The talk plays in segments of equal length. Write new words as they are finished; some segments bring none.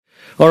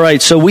All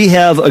right, so we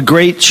have a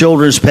great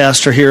children's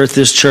pastor here at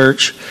this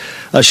church.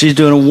 She's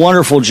doing a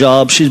wonderful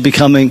job. She's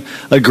becoming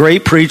a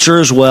great preacher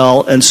as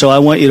well. And so I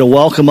want you to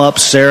welcome up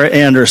Sarah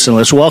Anderson.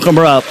 Let's welcome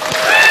her up.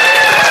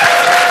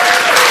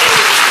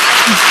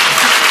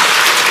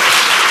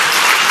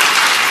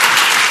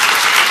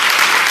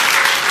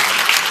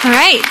 All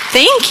right,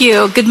 thank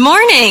you. Good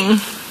morning.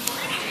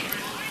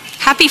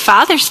 Happy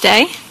Father's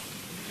Day.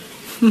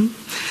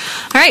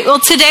 All right, well,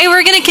 today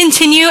we're going to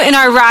continue in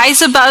our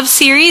Rise Above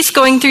series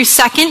going through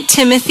 2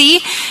 Timothy.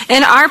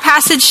 And our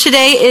passage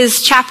today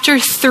is chapter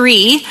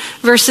 3,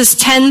 verses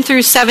 10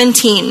 through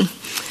 17.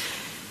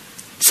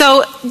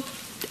 So,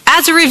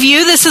 as a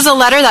review, this is a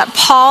letter that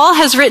Paul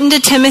has written to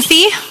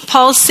Timothy.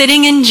 Paul's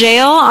sitting in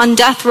jail on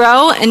death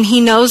row, and he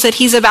knows that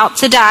he's about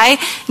to die.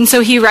 And so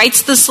he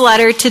writes this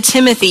letter to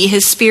Timothy,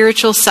 his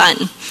spiritual son.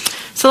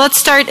 So let's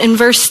start in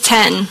verse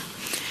 10.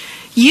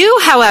 You,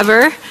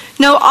 however,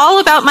 know all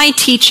about my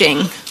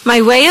teaching,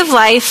 my way of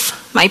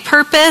life, my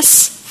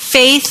purpose,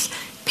 faith,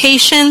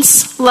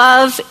 patience,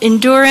 love,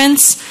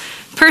 endurance,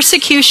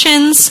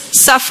 persecutions,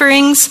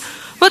 sufferings,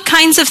 what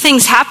kinds of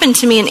things happened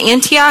to me in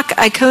Antioch,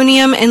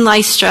 Iconium, and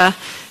Lystra,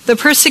 the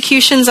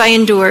persecutions I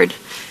endured.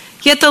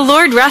 Yet the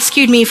Lord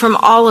rescued me from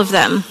all of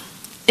them.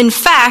 In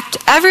fact,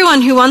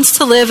 everyone who wants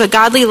to live a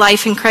godly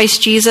life in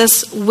Christ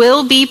Jesus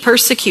will be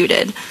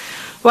persecuted,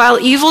 while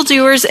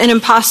evildoers and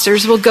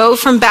impostors will go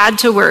from bad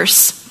to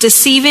worse,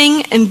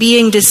 deceiving and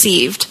being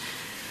deceived.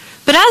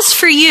 But as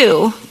for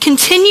you,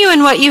 continue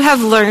in what you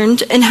have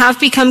learned and have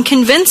become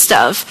convinced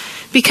of,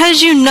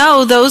 because you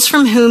know those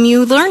from whom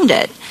you learned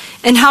it,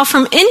 and how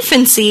from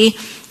infancy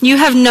you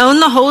have known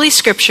the Holy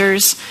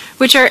Scriptures,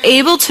 which are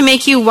able to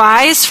make you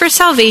wise for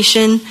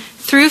salvation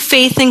through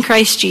faith in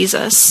Christ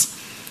Jesus.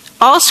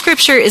 All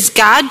Scripture is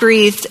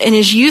God-breathed and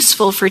is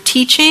useful for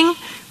teaching,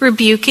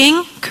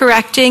 rebuking,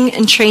 correcting,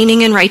 and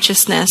training in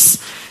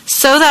righteousness,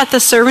 so that the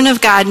servant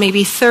of God may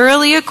be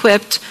thoroughly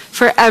equipped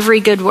for every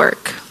good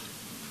work.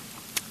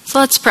 So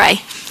let's pray.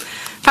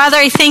 Father,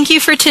 I thank you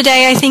for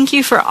today. I thank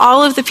you for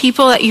all of the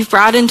people that you've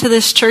brought into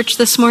this church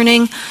this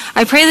morning.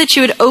 I pray that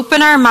you would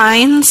open our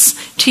minds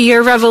to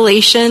your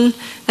revelation,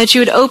 that you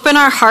would open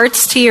our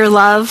hearts to your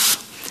love,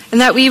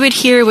 and that we would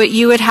hear what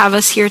you would have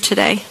us hear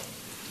today.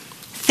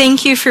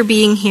 Thank you for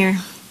being here.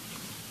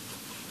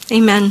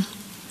 Amen.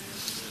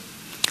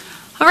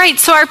 All right,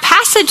 so our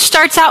passage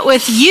starts out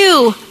with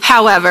you,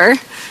 however,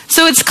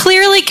 so it's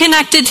clearly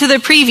connected to the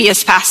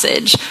previous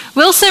passage.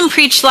 Wilson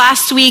preached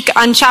last week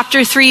on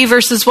chapter 3,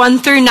 verses 1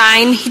 through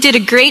 9. He did a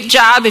great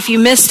job. If you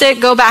missed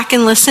it, go back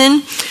and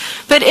listen.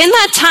 But in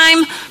that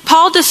time,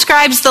 Paul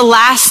describes the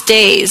last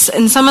days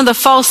and some of the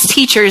false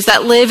teachers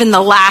that live in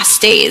the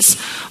last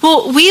days.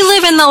 Well, we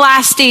live in the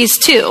last days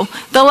too.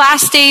 The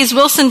last days,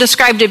 Wilson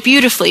described it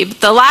beautifully.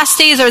 The last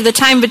days are the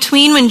time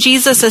between when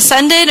Jesus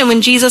ascended and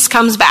when Jesus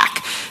comes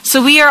back.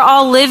 So we are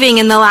all living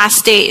in the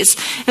last days.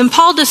 And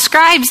Paul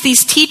describes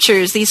these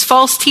teachers, these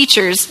false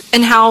teachers,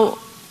 and how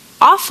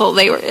awful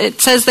they were. It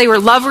says they were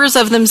lovers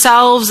of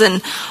themselves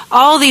and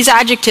all these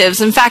adjectives.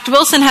 In fact,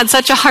 Wilson had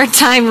such a hard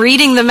time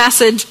reading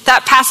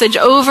that passage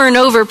over and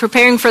over,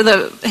 preparing for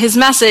his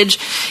message.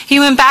 He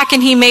went back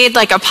and he made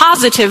like a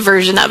positive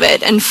version of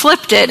it and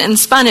flipped it and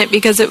spun it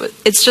because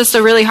it's just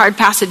a really hard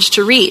passage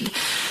to read.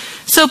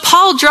 So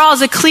Paul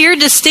draws a clear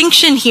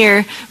distinction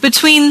here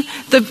between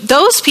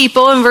those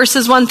people in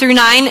verses 1 through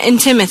 9 and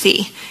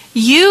Timothy.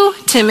 You,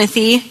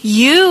 Timothy,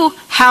 you,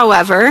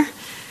 however.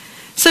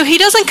 So he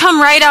doesn't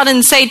come right out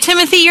and say,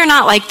 Timothy, you're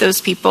not like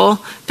those people,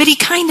 but he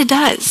kind of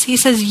does. He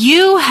says,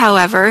 you,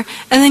 however,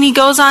 and then he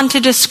goes on to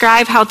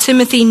describe how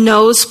Timothy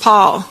knows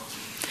Paul.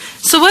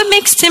 So what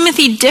makes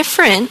Timothy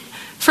different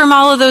from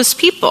all of those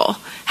people?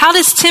 How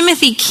does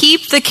Timothy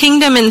keep the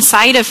kingdom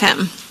inside of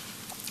him?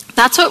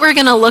 That's what we're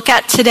going to look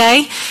at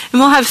today, and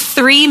we'll have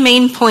 3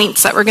 main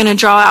points that we're going to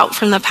draw out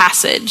from the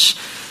passage.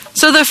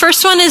 So the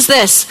first one is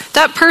this,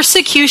 that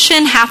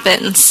persecution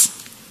happens.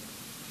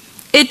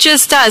 It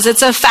just does.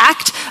 It's a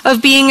fact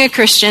of being a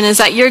Christian, is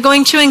that you're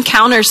going to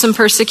encounter some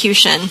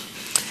persecution.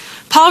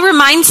 Paul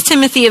reminds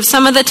Timothy of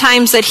some of the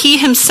times that he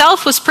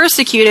himself was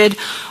persecuted,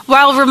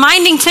 while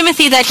reminding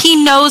Timothy that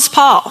he knows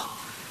Paul.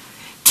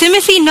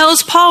 Timothy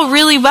knows Paul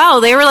really well.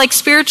 They were like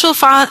spiritual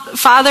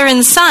father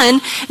and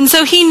son, and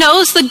so he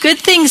knows the good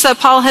things that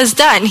Paul has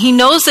done. He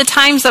knows the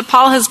times that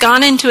Paul has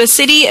gone into a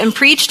city and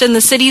preached and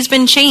the city's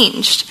been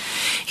changed.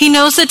 He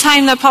knows the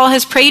time that Paul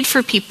has prayed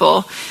for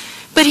people.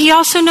 But he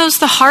also knows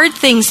the hard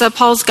things that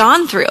Paul's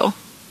gone through.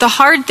 The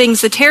hard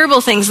things, the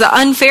terrible things, the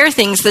unfair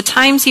things, the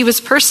times he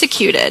was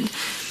persecuted.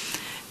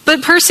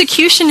 But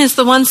persecution is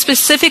the one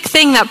specific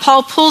thing that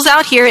Paul pulls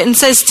out here and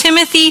says,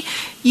 Timothy,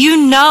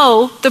 you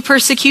know the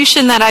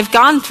persecution that I've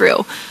gone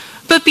through.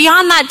 But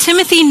beyond that,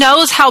 Timothy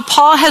knows how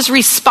Paul has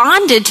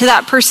responded to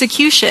that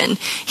persecution.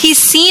 He's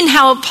seen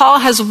how Paul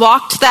has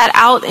walked that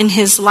out in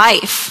his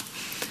life.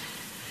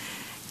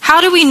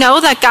 How do we know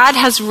that God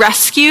has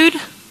rescued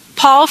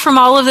Paul from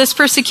all of this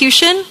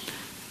persecution?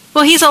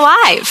 Well, he's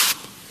alive.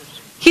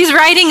 He's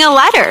writing a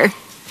letter.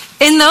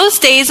 In those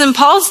days, in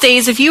Paul's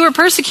days, if you were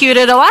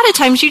persecuted, a lot of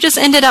times you just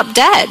ended up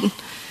dead.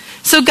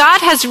 So God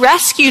has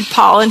rescued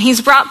Paul, and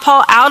he's brought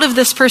Paul out of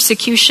this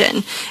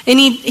persecution. And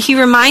he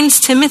reminds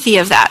Timothy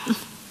of that.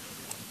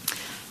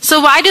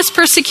 So why does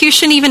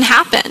persecution even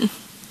happen?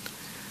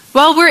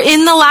 Well, we're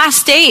in the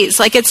last days,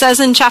 like it says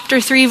in chapter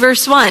 3,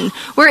 verse 1.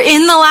 We're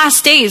in the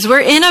last days.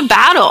 We're in a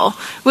battle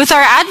with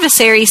our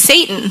adversary,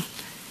 Satan.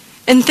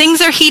 And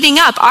things are heating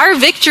up. Our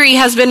victory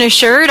has been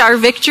assured. Our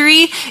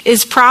victory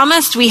is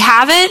promised. We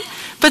have it.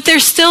 But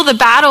there's still the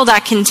battle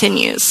that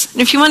continues.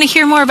 And if you want to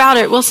hear more about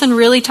it, Wilson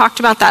really talked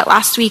about that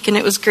last week, and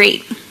it was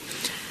great.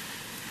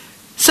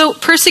 So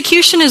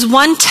persecution is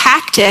one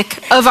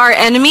tactic of our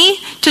enemy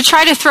to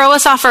try to throw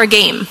us off our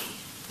game,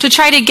 to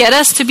try to get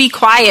us to be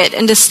quiet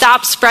and to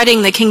stop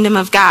spreading the kingdom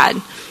of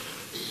God.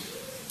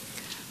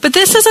 But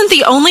this isn't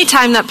the only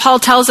time that Paul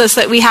tells us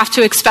that we have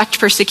to expect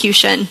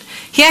persecution.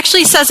 He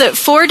actually says it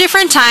 4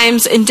 different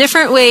times in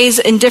different ways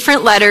in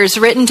different letters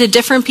written to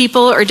different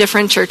people or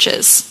different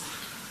churches.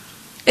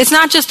 It's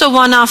not just a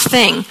one-off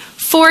thing.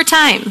 4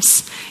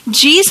 times.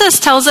 Jesus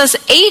tells us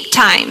 8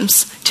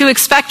 times to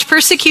expect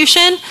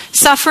persecution,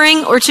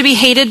 suffering, or to be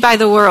hated by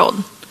the world.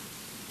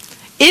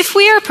 If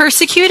we are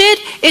persecuted,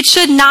 it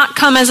should not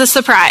come as a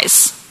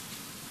surprise.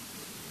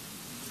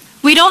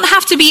 We don't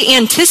have to be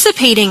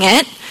anticipating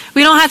it.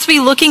 We don't have to be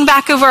looking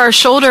back over our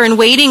shoulder and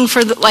waiting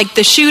for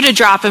the shoe to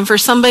drop and for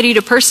somebody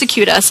to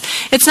persecute us.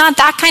 It's not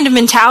that kind of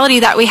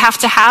mentality that we have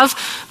to have,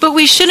 but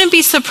we shouldn't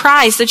be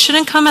surprised. It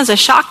shouldn't come as a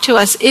shock to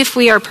us if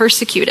we are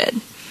persecuted.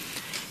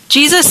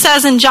 Jesus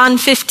says in John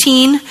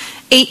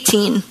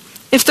 15:18,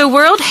 "If the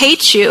world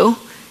hates you,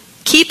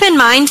 keep in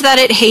mind that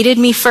it hated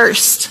me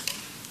first.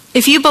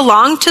 If you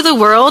belonged to the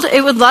world,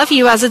 it would love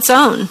you as its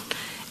own.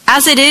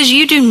 As it is,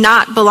 you do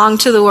not belong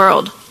to the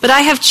world, but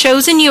I have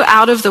chosen you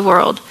out of the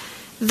world.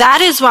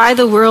 That is why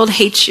the world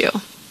hates you.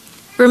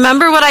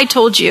 Remember what I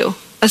told you.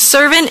 A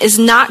servant is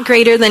not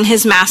greater than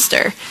his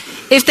master.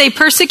 If they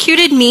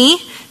persecuted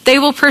me, they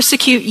will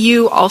persecute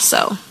you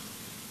also."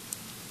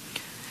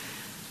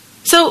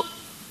 So,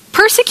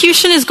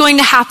 persecution is going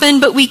to happen,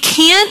 but we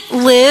can't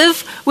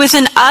live with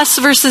an us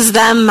versus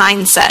them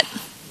mindset.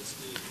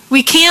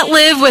 We can't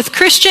live with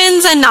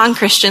Christians and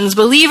non-Christians,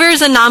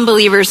 believers and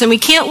non-believers, and we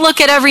can't look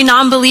at every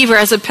non-believer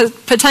as a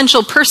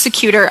potential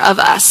persecutor of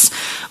us.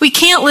 We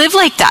can't live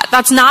like that.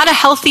 That's not a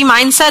healthy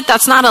mindset.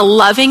 That's not a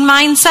loving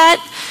mindset.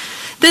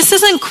 This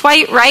isn't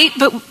quite right,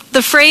 but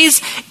the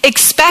phrase,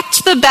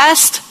 expect the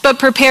best, but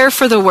prepare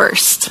for the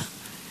worst,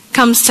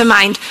 comes to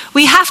mind.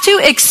 We have to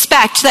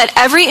expect that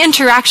every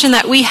interaction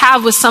that we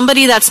have with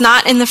somebody that's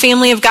not in the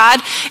family of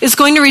God is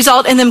going to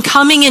result in them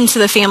coming into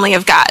the family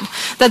of God.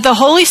 That the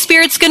Holy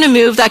Spirit's going to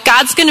move, that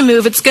God's going to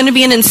move. It's going to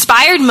be an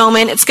inspired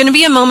moment. It's going to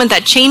be a moment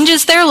that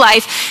changes their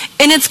life,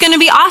 and it's going to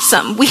be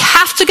awesome. We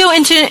have to go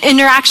into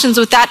interactions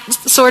with that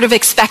sort of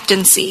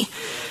expectancy.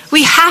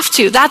 We have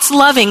to. That's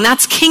loving.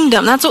 That's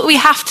kingdom. That's what we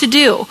have to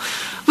do.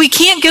 We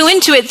can't go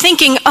into it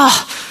thinking,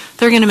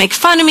 they're going to make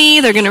fun of me,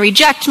 they're going to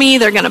reject me,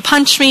 they're going to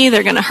punch me,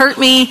 they're going to hurt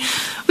me.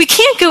 We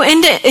can't go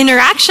into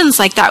interactions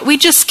like that. We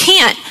just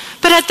can't.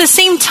 But at the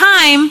same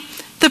time,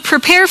 the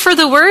prepare for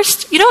the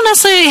worst, you don't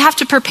necessarily have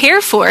to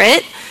prepare for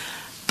it.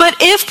 But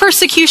if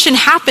persecution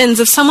happens,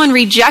 if someone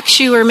rejects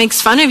you or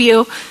makes fun of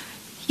you,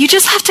 you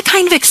just have to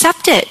kind of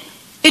accept it.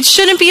 It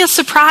shouldn't be a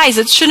surprise.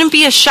 It shouldn't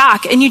be a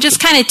shock. And you just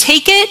kind of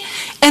take it,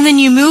 and then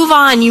you move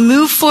on. You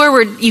move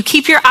forward. You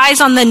keep your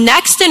eyes on the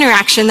next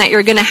interaction that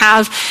you're going to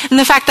have and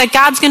the fact that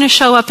God's going to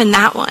show up in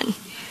that one.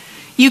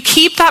 You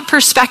keep that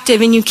perspective,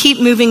 and you keep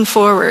moving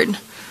forward.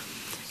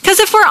 Because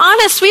if we're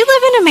honest, we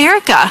live in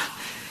America.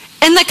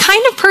 And the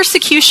kind of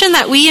persecution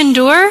that we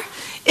endure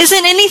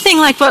isn't anything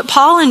like what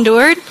Paul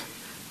endured.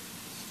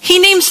 He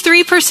names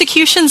 3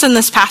 persecutions in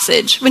this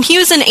passage. When he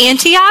was in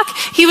Antioch,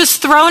 he was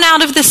thrown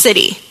out of the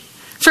city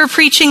for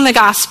preaching the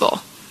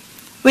gospel.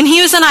 When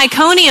he was in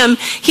Iconium,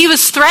 he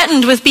was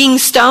threatened with being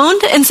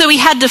stoned, and so he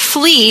had to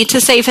flee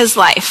to save his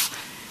life.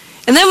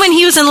 And then when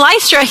he was in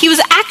Lystra, he was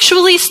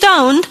actually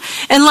stoned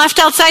and left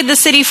outside the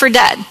city for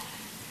dead.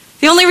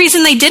 The only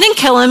reason they didn't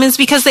kill him is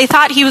because they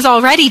thought he was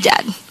already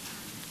dead.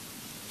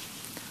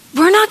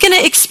 We're not going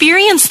to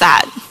experience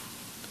that.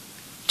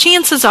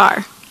 Chances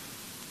are.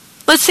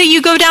 Let's say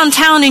you go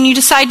downtown and you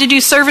decide to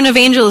do servant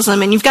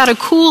evangelism, and you've got a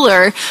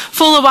cooler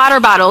full of water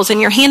bottles and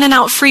you're handing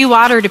out free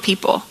water to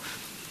people.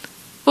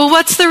 Well,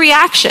 what's the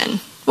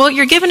reaction? Well,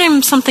 you're giving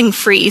them something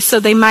free, so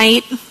they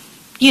might,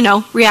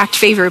 react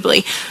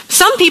favorably.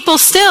 Some people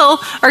still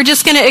are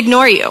just going to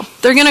ignore you.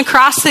 They're going to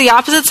cross to the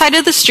opposite side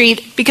of the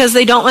street because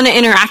they don't want to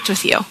interact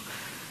with you.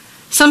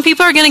 Some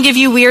people are going to give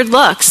you weird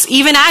looks.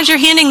 Even as you're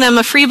handing them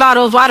a free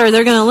bottle of water,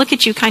 they're going to look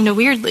at you kind of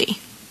weirdly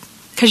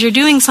because you're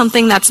doing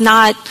something that's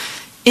not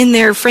in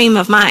their frame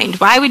of mind.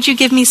 Why would you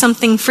give me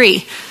something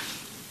free?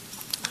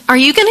 Are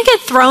you going to get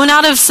thrown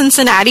out of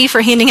Cincinnati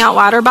for handing out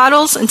water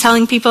bottles and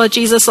telling people that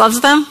Jesus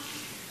loves them?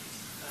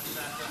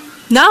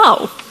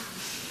 No.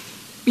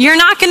 You're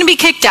not going to be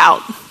kicked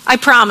out. I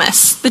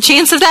promise. The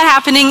chance of that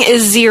happening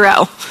is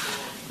 0.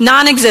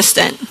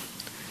 Non-existent.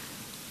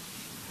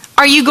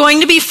 Are you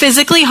going to be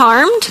physically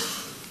harmed?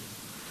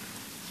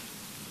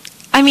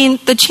 I mean,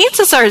 the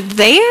chances are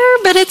there,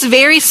 but it's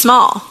very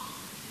small.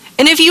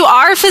 And if you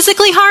are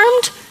physically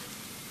harmed,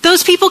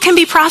 those people can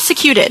be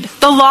prosecuted.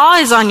 The law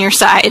is on your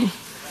side.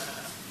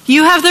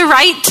 You have the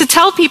right to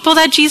tell people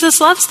that Jesus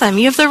loves them.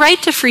 You have the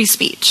right to free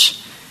speech.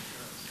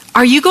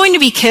 Are you going to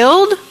be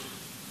killed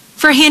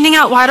for handing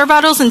out water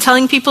bottles and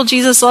telling people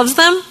Jesus loves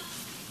them?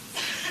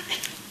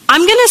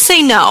 I'm going to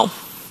say no.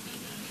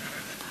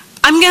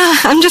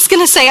 I'm just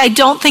going to say I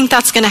don't think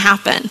that's going to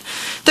happen.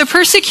 The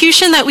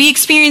persecution that we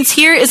experience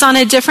here is on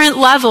a different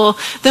level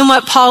than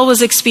what Paul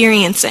was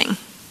experiencing.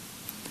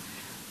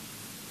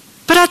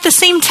 But at the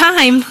same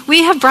time,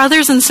 we have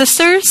brothers and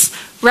sisters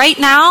right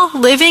now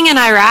living in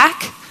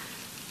Iraq,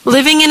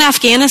 living in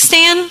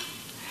Afghanistan,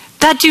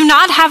 that do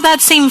not have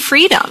that same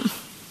freedom.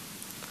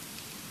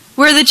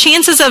 Where the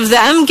chances of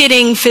them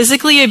getting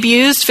physically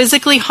abused,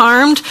 physically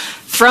harmed,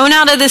 thrown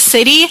out of the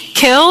city,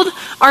 killed,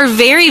 are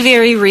very,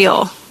 very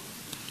real.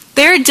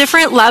 There are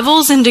different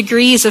levels and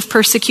degrees of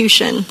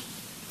persecution.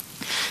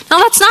 Now,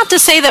 that's not to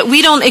say that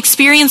we don't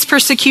experience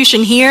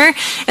persecution here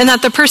and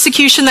that the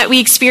persecution that we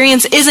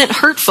experience isn't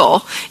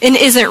hurtful and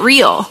isn't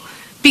real.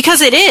 Because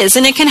it is,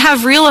 and it can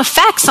have real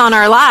effects on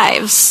our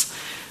lives.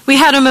 We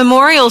had a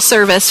memorial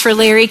service for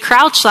Larry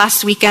Crouch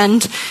last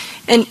weekend,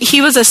 and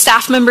he was a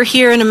staff member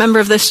here and a member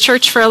of this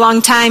church for a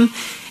long time.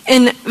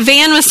 And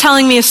Van was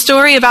telling me a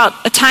story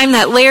about a time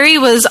that Larry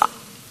was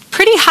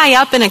pretty high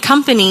up in a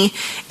company,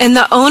 and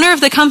the owner of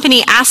the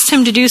company asked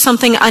him to do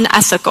something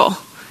unethical.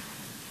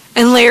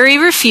 And Larry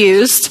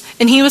refused,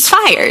 and he was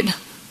fired.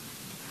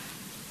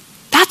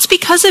 That's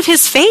because of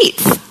his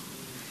faith.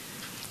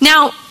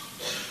 Now,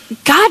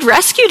 God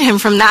rescued him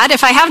from that.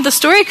 If I have the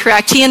story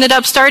correct, he ended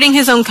up starting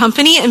his own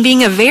company and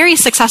being a very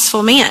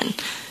successful man.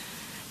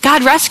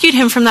 God rescued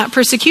him from that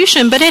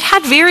persecution, but it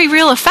had very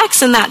real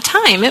effects in that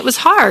time. It was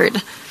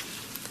hard.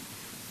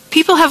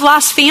 People have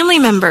lost family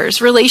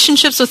members,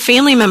 relationships with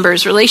family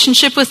members,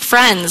 relationship with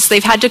friends.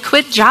 They've had to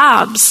quit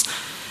jobs.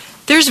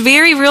 There's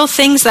very real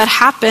things that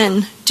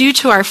happen due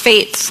to our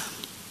faith.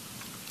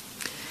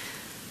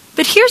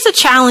 But here's a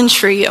challenge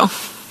for you.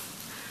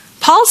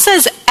 Paul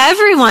says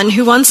everyone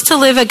who wants to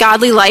live a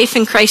godly life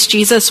in Christ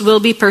Jesus will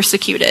be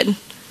persecuted.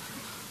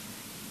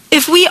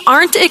 If we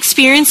aren't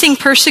experiencing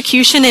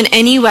persecution in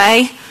any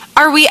way,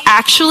 are we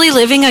actually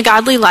living a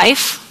godly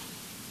life?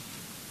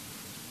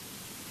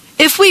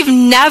 If we've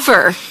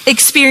never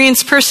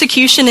experienced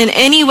persecution in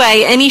any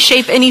way, any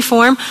shape, any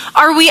form,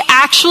 are we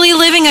actually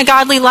living a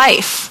godly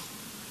life?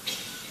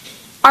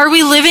 Are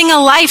we living a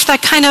life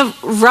that kind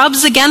of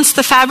rubs against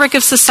the fabric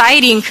of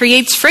society and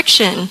creates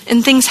friction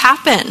and things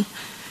happen?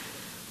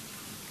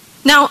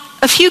 Now,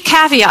 a few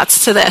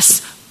caveats to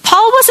this.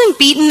 Paul wasn't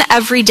beaten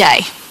every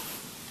day.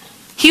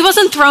 He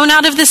wasn't thrown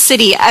out of the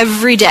city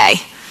every day.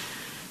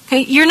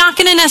 Okay? You're not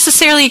going to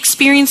necessarily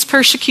experience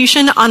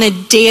persecution on a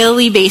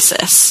daily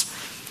basis.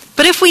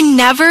 But if we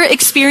never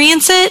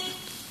experience it,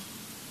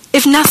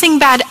 if nothing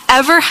bad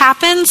ever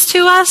happens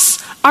to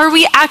us, are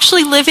we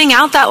actually living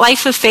out that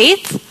life of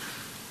faith?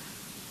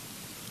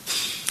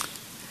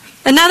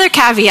 Another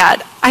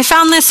caveat, I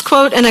found this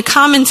quote in a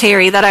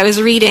commentary that I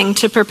was reading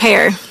to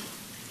prepare.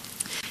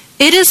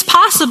 It is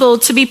possible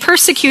to be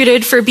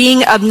persecuted for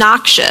being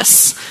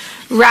obnoxious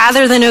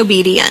rather than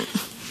obedient.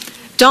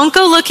 Don't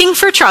go looking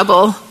for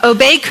trouble.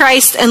 Obey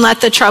Christ and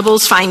let the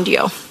troubles find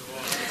you.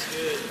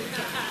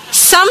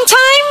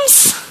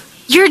 Sometimes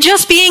you're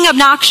just being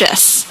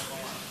obnoxious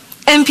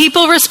and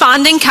people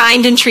respond in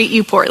kind and treat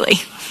you poorly.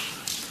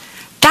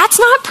 That's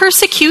not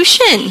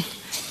persecution.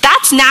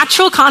 That's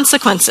natural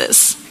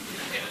consequences.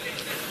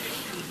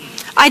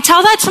 I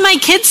tell that to my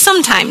kids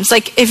sometimes.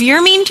 Like, if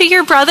you're mean to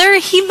your brother,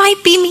 he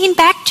might be mean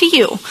back to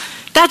you.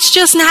 That's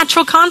just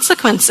natural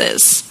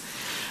consequences.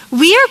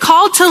 We are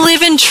called to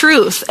live in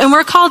truth, and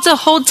we're called to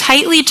hold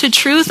tightly to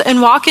truth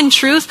and walk in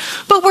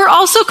truth, but we're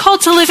also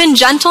called to live in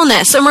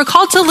gentleness, and we're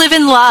called to live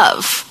in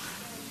love.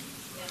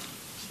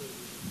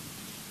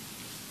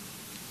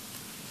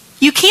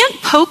 You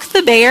can't poke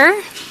the bear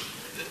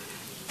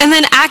and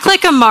then act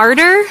like a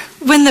martyr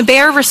when the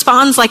bear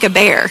responds like a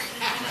bear.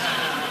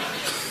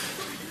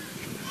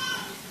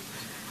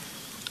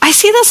 I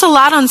see this a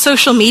lot on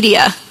social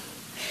media.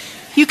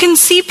 You can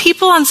see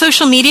people on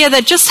social media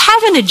that just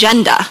have an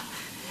agenda.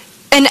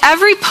 And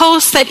every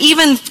post that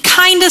even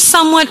kind of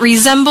somewhat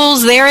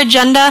resembles their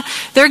agenda,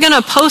 they're going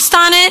to post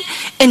on it,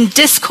 and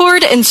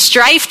discord and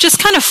strife just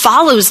kind of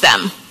follows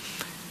them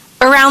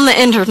around the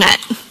internet.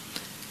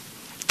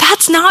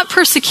 That's not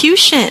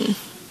persecution.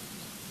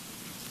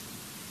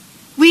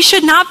 We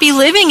should not be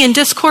living in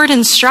discord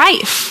and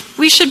strife.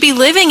 We should be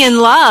living in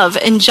love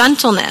and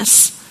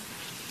gentleness.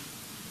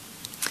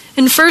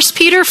 In 1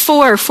 Peter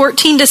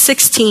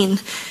 4:14-16,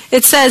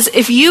 it says,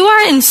 "If you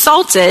are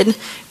insulted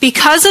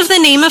because of the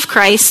name of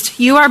Christ,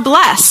 you are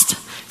blessed,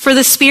 for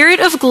the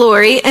Spirit of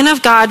glory and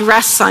of God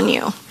rests on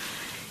you.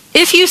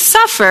 If you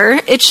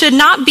suffer, it should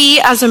not be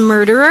as a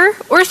murderer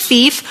or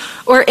thief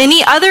or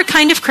any other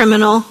kind of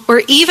criminal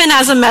or even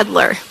as a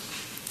meddler.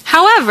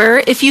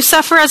 However, if you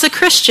suffer as a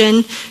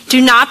Christian, do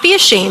not be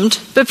ashamed,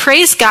 but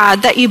praise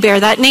God that you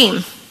bear that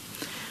name."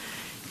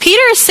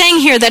 Peter is saying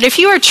here that if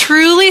you are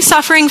truly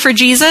suffering for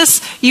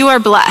Jesus, you are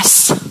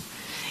blessed.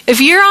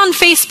 If you're on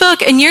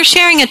Facebook and you're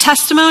sharing a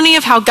testimony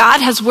of how God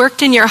has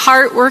worked in your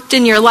heart, worked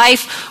in your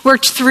life,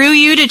 worked through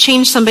you to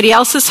change somebody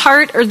else's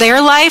heart or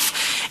their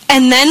life,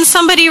 and then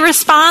somebody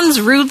responds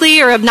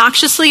rudely or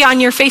obnoxiously on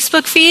your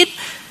Facebook feed,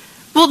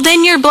 well,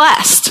 then you're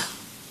blessed.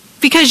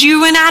 Because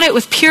you went at it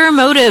with pure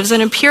motives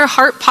and a pure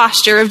heart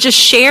posture of just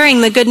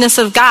sharing the goodness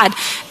of God.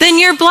 Then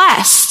you're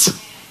blessed.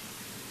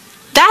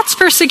 That's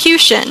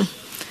persecution.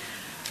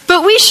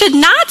 But we should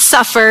not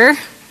suffer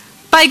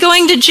by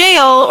going to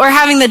jail or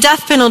having the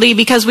death penalty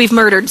because we've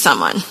murdered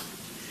someone.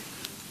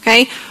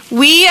 Okay?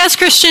 We as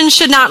Christians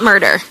should not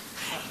murder.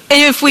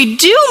 And if we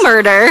do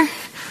murder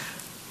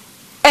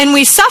and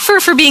we suffer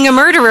for being a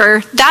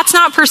murderer, that's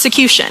not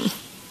persecution.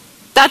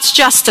 That's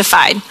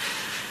justified.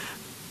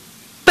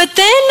 But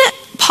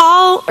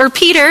then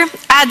Peter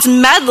adds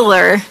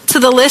meddler to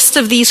the list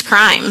of these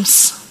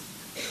crimes.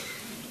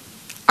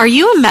 Are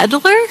you a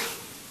meddler?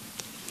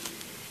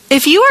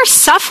 If you are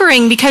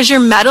suffering because you're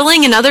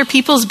meddling in other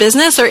people's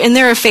business or in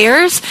their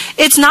affairs,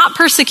 it's not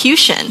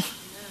persecution.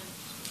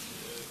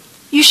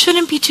 You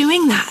shouldn't be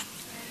doing that.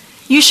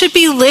 You should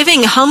be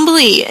living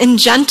humbly in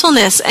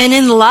gentleness and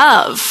in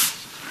love.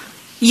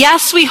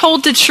 Yes, we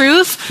hold the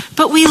truth,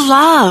 but we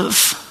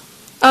love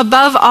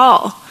above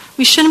all.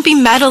 We shouldn't be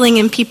meddling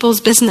in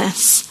people's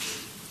business.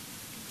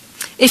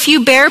 If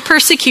you bear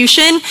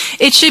persecution,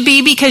 it should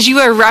be because you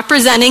are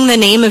representing the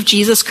name of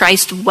Jesus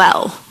Christ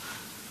well.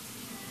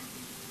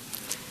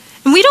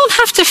 And we don't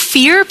have to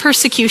fear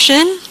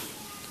persecution.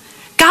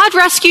 God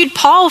rescued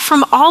Paul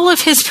from all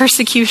of his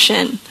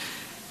persecution.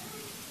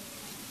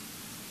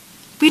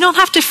 We don't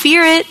have to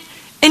fear it.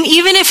 And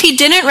even if he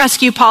didn't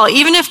rescue Paul,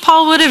 even if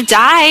Paul would have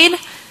died,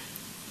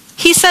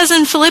 he says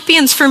in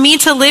Philippians, for me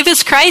to live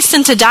is Christ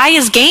and to die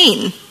is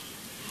gain.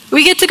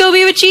 We get to go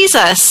be with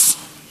Jesus.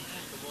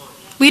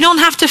 We don't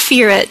have to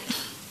fear it.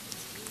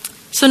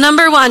 So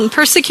number 1,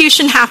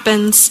 persecution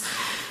happens.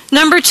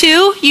 Number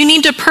 2, you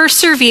need to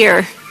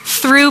persevere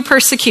through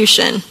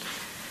persecution.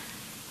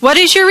 What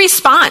is your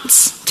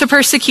response to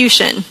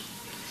persecution?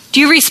 Do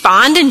you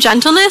respond in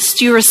gentleness?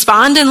 Do you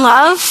respond in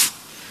love?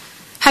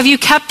 Have you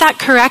kept that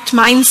correct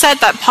mindset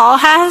that Paul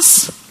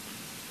has?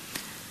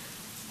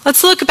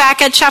 Let's look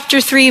back at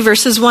chapter 3,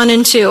 verses 1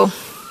 and 2.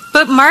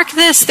 But mark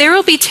this, there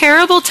will be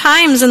terrible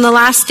times in the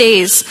last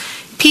days.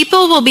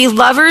 People will be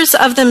lovers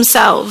of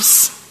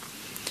themselves.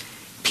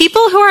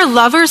 People who are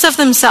lovers of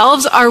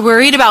themselves are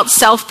worried about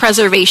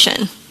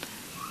self-preservation.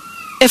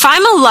 If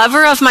I'm a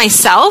lover of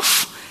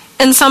myself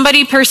and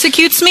somebody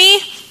persecutes me,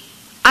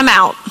 I'm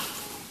out.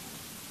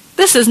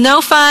 This is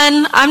no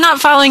fun. I'm not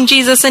following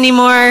Jesus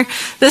anymore.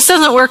 This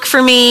doesn't work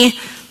for me.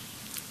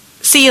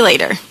 See you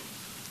later.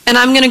 And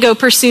I'm going to go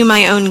pursue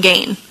my own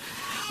gain.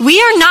 We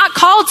are not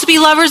called to be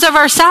lovers of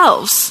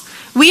ourselves.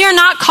 We are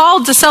not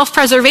called to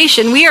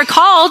self-preservation. We are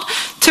called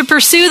to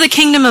pursue the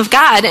kingdom of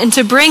God and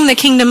to bring the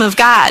kingdom of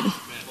God.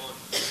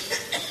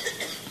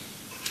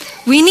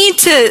 We need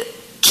to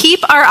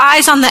keep our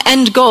eyes on the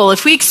end goal.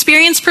 If we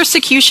experience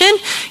persecution,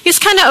 you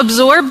just kind of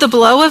absorb the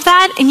blow of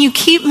that and you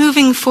keep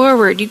moving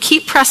forward. You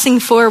keep pressing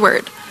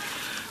forward.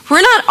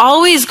 We're not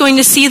always going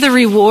to see the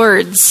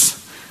rewards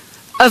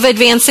of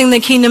advancing the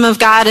kingdom of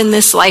God in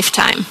this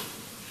lifetime.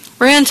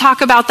 We're going to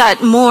talk about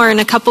that more in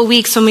a couple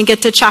weeks when we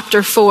get to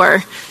chapter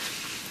 4.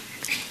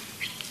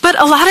 But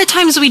a lot of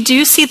times we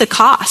do see the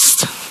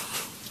cost.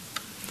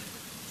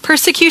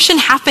 Persecution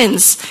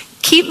happens.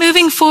 Keep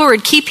moving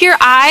forward. Keep your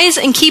eyes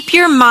and keep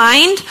your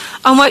mind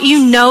on what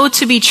you know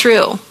to be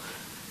true.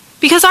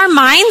 Because our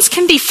minds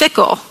can be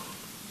fickle.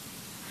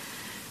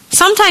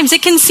 Sometimes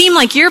it can seem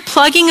like you're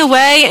plugging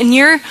away and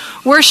you're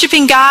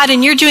worshiping God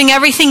and you're doing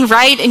everything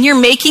right and you're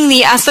making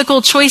the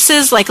ethical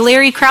choices like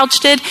Larry Crouch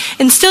did,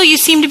 and still you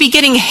seem to be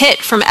getting hit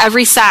from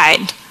every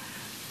side.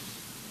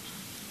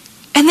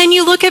 And then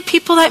you look at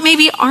people that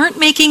maybe aren't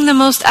making the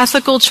most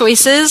ethical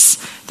choices,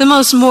 the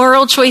most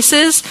moral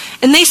choices,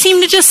 and they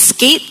seem to just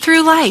skate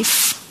through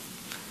life.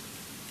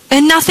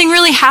 And nothing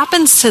really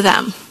happens to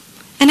them.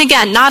 And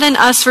again, not an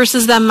us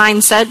versus them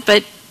mindset,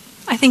 but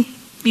I think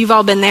you've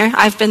all been there.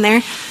 I've been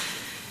there.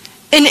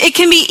 And it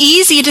can be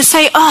easy to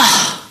say,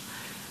 oh,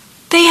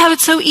 they have it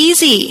so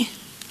easy.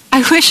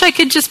 I wish I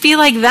could just be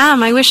like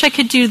them. I wish I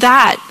could do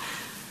that.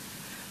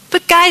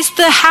 But guys,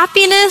 the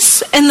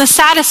happiness and the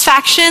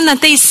satisfaction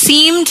that they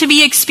seem to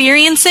be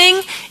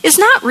experiencing is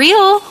not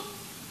real.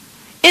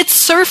 It's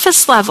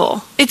surface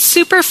level. It's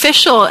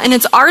superficial and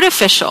it's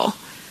artificial.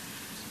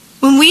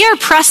 When we are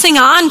pressing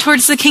on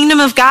towards the kingdom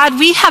of God,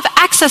 we have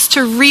access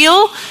to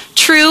real,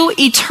 true,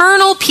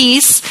 eternal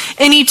peace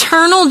and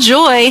eternal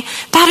joy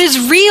that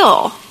is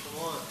real.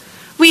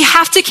 We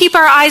have to keep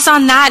our eyes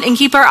on that and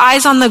keep our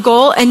eyes on the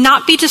goal and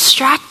not be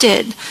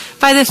distracted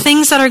by the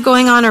things that are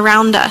going on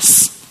around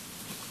us.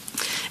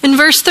 In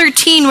verse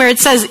 13, where it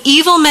says,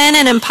 evil men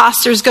and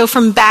impostors go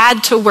from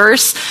bad to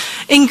worse,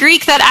 in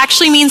Greek that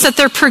actually means that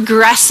they're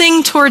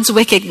progressing towards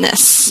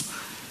wickedness.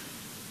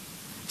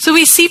 So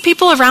we see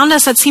people around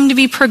us that seem to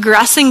be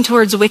progressing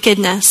towards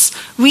wickedness.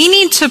 We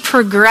need to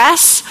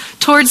progress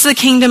towards the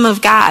kingdom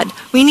of God.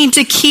 We need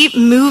to keep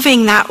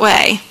moving that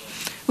way.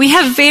 We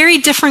have very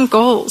different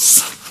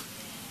goals.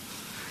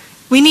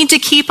 We need to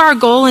keep our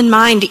goal in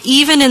mind,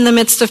 even in the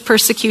midst of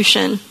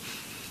persecution.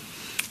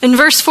 In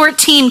verse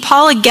 14,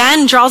 Paul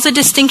again draws a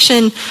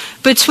distinction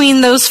between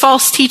those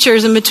false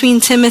teachers and between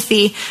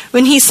Timothy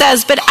when he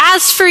says, "But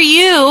as for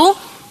you,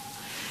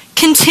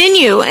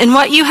 continue in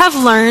what you have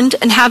learned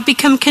and have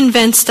become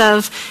convinced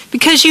of,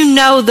 because you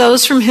know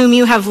those from whom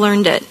you have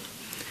learned it."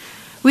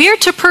 We are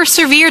to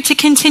persevere, to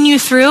continue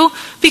through,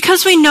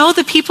 because we know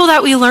the people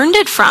that we learned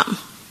it from.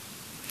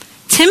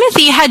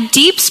 Timothy had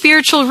deep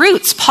spiritual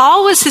roots.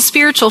 Paul was his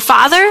spiritual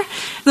father.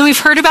 And then we've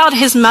heard about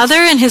his mother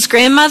and his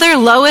grandmother,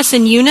 Lois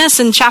and Eunice,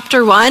 in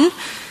chapter 1.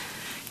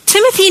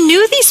 Timothy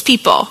knew these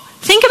people.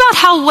 Think about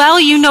how well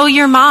you know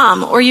your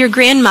mom or your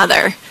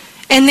grandmother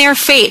and their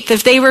faith.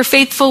 If they were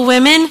faithful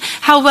women,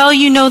 how well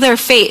you know their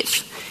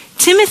faith.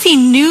 Timothy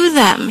knew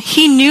them.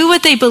 He knew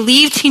what they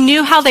believed. He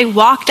knew how they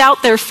walked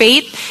out their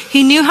faith.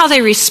 He knew how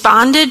they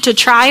responded to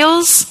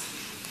trials.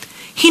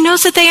 He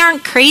knows that they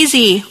aren't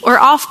crazy or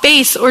off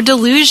base or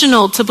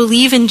delusional to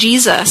believe in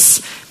Jesus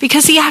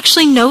because he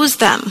actually knows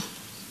them.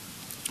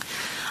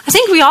 I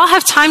think we all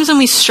have times when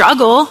we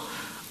struggle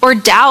or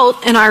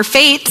doubt in our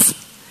faith.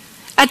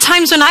 At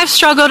times when I've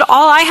struggled,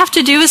 all I have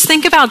to do is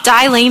think about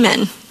Di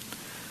Lehman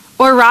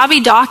or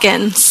Robbie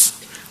Dawkins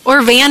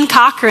or Van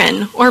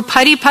Cochran or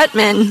Putty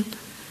Putman.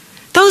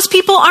 Those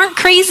people aren't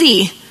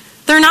crazy.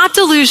 They're not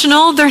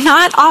delusional. They're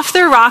not off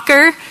their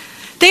rocker.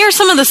 They are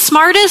some of the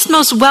smartest,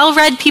 most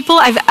well-read people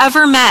I've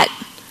ever met.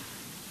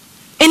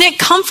 And it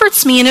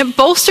comforts me and it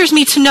bolsters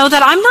me to know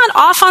that I'm not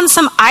off on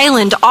some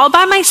island all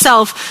by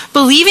myself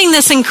believing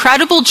this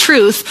incredible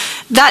truth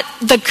that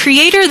the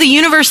creator of the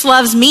universe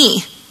loves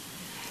me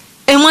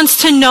and wants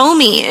to know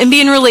me and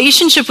be in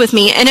relationship with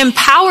me and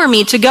empower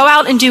me to go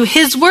out and do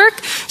his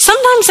work.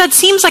 Sometimes that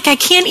seems like I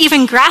can't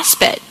even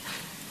grasp it.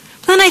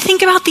 But then I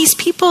think about these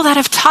people that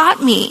have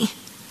taught me,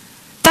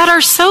 that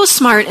are so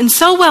smart and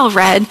so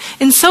well-read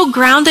and so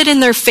grounded in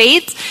their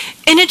faith,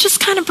 and it just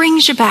kind of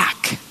brings you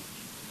back.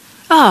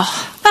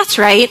 Oh, that's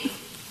right.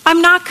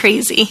 I'm not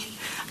crazy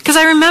because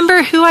I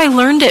remember who I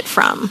learned it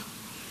from.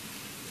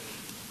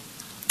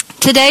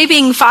 Today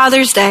being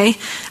Father's Day,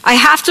 I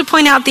have to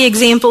point out the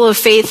example of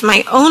faith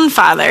my own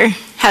father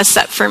has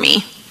set for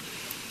me.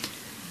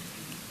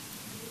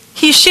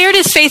 He shared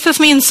his faith with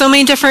me in so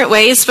many different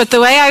ways, but the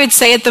way I would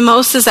say it the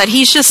most is that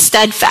he's just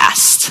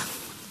steadfast.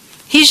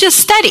 He's just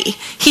steady.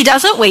 He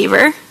doesn't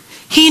waver.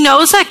 He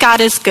knows that God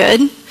is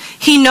good.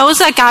 He knows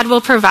that God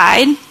will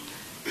provide.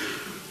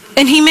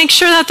 And he makes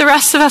sure that the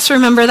rest of us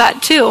remember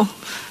that too.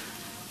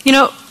 You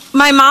know,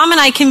 my mom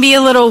and I can be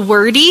a little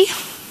wordy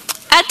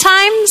at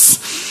times,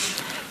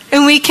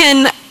 and we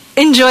can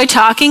enjoy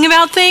talking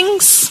about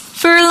things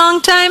for a long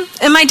time.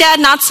 And my dad,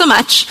 not so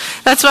much.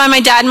 That's why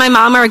my dad and my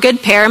mom are a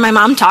good pair. My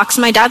mom talks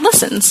and my dad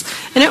listens,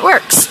 and it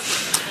works.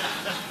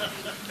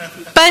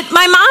 But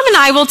my mom and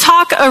I will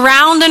talk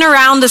around and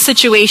around the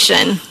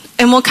situation,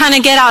 and we'll kind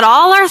of get out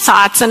all our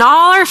thoughts and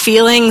all our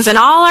feelings and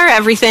all our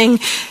everything.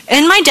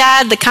 And my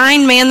dad, the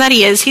kind man that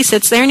he is, he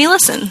sits there and he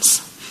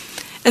listens.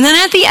 And then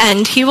at the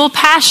end, he will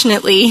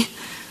passionately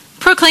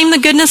proclaim the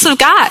goodness of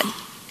God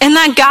and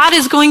that God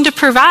is going to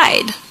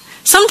provide.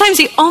 Sometimes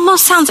he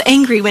almost sounds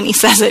angry when he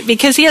says it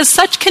because he has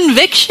such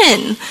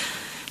conviction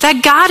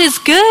that God is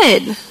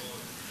good.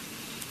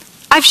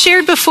 I've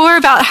shared before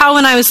about how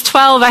when I was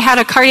 12, I had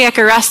a cardiac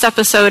arrest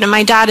episode and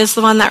my dad is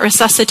the one that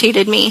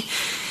resuscitated me.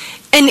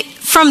 And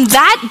from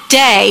that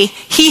day,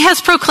 he has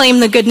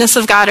proclaimed the goodness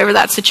of God over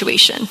that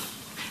situation.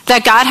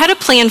 That God had a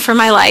plan for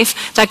my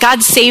life, that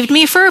God saved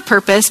me for a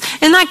purpose,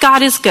 and that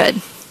God is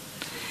good.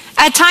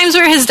 At times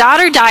where his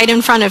daughter died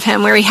in front of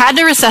him, where he had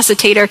to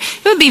resuscitate her,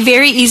 it would be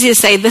very easy to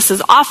say, this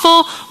is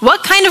awful.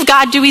 What kind of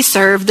God do we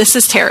serve? This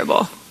is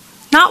terrible.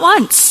 Not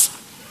once.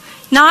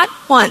 Not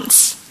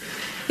once.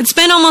 It's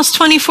been almost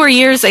 24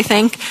 years, I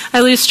think.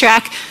 I lose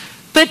track.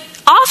 But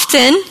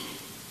often,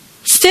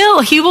 still,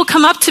 he will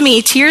come up to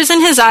me, tears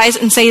in his eyes,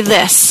 and say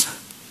this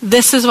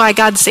is why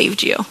God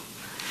saved you.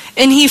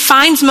 And he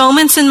finds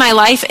moments in my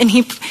life, and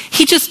he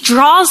just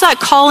draws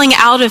that calling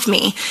out of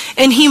me.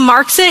 And he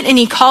marks it, and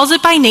he calls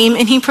it by name,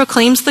 and he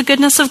proclaims the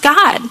goodness of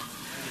God.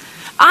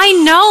 I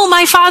know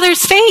my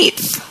father's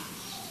faith.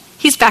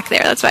 He's back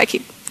there. That's why I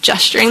keep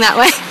gesturing that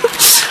way.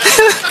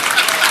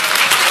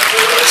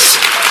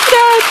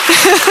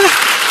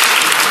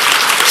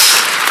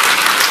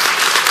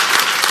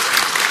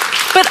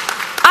 But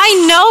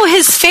I know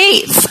his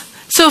faith.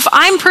 So if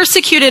I'm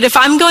persecuted, if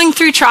I'm going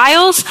through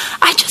trials,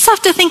 I just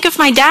have to think of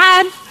my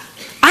dad.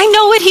 I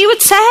know what he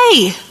would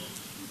say.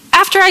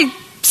 After I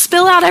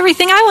spill out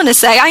everything I want to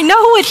say, I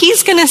know what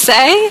he's going to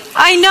say.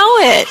 I know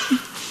it.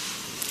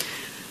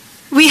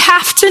 We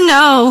have to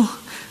know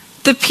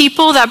the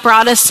people that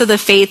brought us to the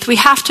faith. We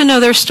have to know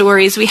their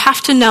stories. We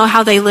have to know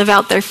how they live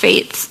out their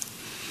faith.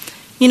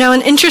 You know,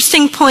 an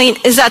interesting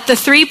point is that the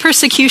 3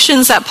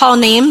 persecutions that Paul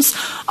names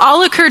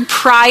all occurred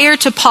prior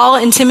to Paul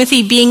and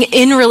Timothy being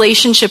in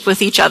relationship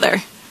with each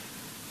other.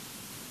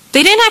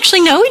 They didn't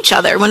actually know each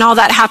other when all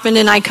that happened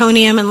in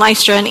Iconium and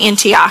Lystra and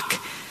Antioch.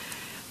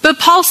 But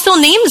Paul still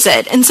names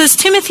it and says,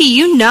 Timothy,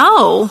 you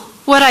know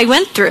what I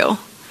went through.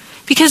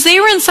 Because they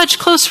were in such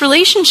close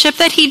relationship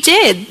that he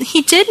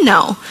did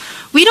know.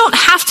 We don't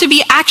have to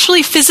be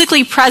actually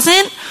physically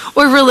present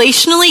or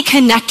relationally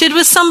connected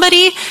with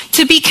somebody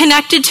to be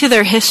connected to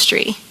their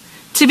history,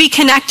 to be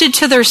connected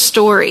to their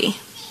story.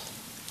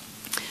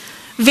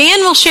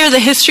 Van will share the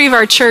history of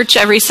our church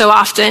every so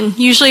often,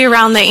 usually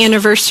around the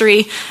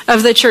anniversary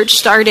of the church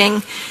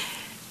starting.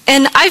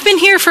 And I've been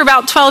here for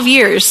about 12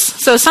 years,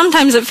 so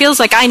sometimes it feels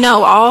like I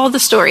know all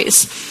the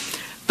stories.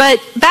 But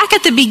back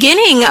at the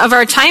beginning of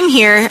our time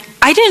here,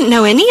 I didn't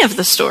know any of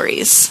the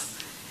stories.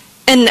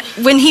 And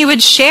when he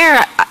would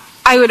share,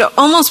 I would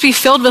almost be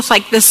filled with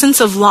like this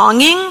sense of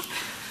longing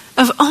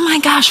of, oh my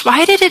gosh,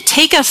 why did it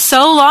take us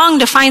so long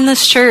to find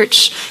this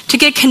church, to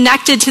get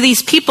connected to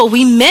these people?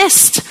 We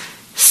missed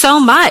so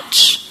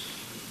much.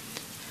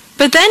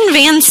 But then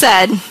Van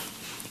said,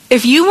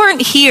 if you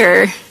weren't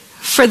here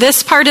for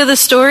this part of the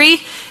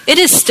story, it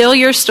is still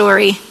your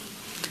story.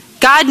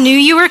 God knew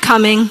you were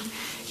coming.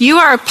 You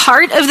are a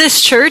part of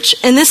this church,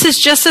 and this is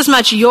just as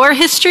much your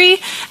history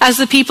as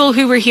the people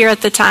who were here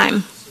at the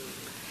time.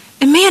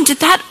 And man, did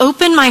that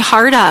open my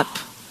heart up.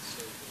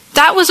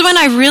 That was when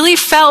I really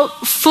felt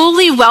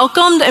fully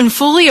welcomed and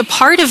fully a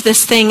part of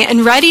this thing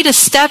and ready to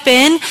step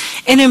in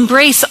and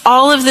embrace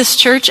all of this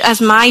church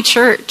as my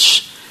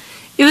church.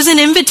 It was an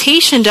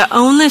invitation to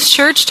own this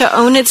church, to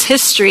own its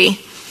history.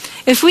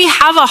 If we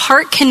have a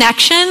heart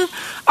connection,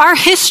 our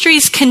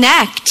histories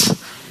connect.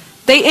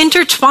 They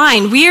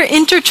intertwine. We are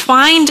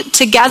intertwined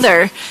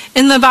together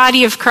in the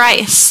body of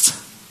Christ.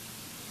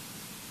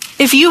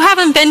 If you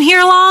haven't been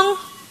here long,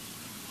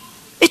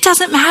 it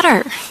doesn't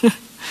matter.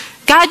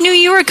 God knew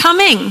you were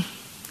coming.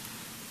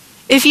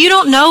 If you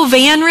don't know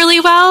Van really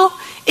well,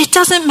 it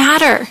doesn't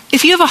matter.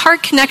 If you have a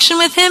heart connection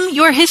with him,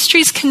 your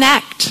histories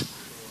connect.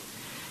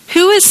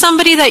 Who is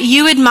somebody that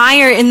you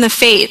admire in the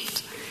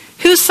faith?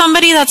 Who's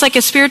somebody that's like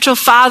a spiritual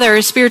father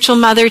or spiritual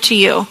mother to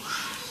you?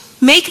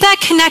 Make that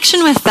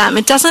connection with them.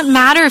 It doesn't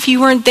matter if you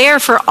weren't there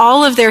for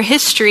all of their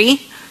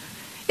history.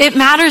 It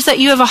matters that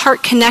you have a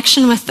heart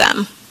connection with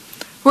them.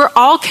 We're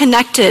all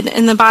connected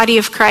in the body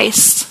of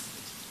Christ.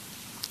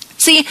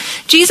 See,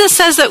 Jesus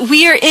says that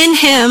we are in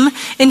him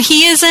and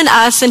he is in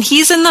us and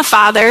he's in the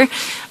Father,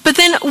 but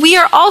then we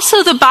are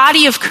also the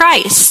body of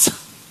Christ.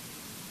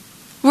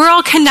 We're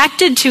all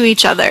connected to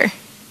each other.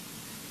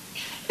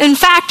 In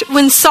fact,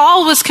 when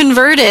Saul was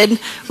converted,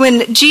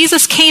 when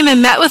Jesus came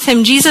and met with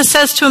him, Jesus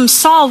says to him,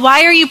 Saul,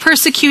 why are you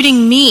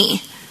persecuting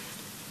me?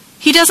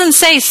 He doesn't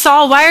say,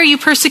 Saul, why are you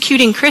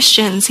persecuting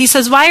Christians? He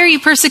says, why are you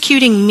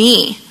persecuting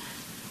me?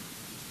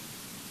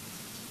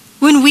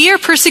 When we are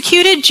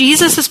persecuted,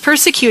 Jesus is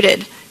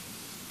persecuted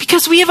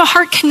because we have a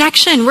heart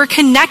connection. We're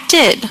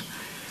connected.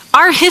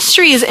 Our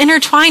history is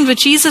intertwined with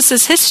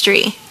Jesus'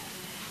 history.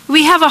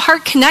 We have a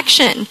heart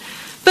connection.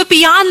 But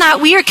beyond that,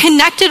 we are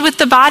connected with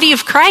the body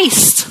of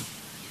Christ.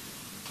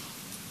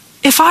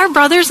 If our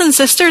brothers and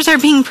sisters are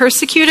being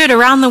persecuted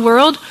around the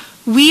world,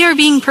 we are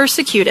being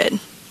persecuted.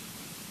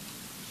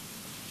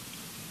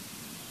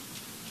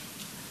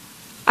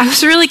 I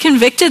was really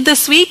convicted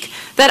this week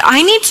that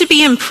I need to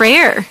be in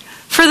prayer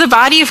for the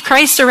body of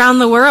Christ around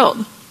the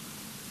world.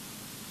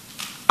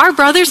 Our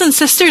brothers and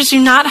sisters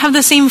do not have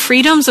the same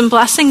freedoms and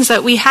blessings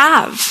that we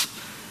have.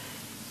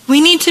 We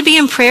need to be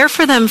in prayer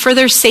for them, for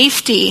their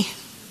safety,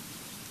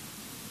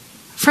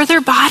 for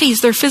their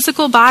bodies, their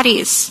physical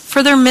bodies,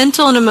 for their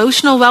mental and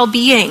emotional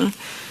well-being,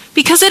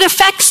 because it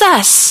affects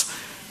us.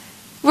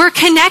 We're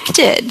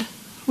connected.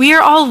 We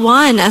are all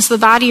one as the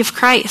body of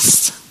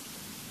Christ.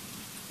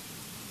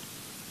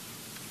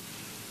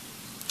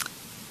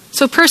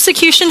 So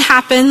persecution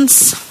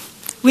happens.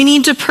 We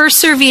need to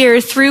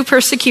persevere through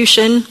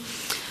persecution.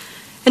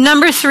 And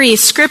number 3,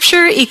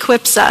 Scripture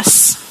equips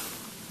us.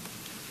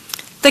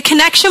 The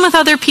connection with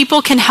other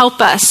people can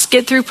help us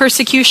get through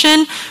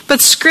persecution,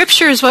 but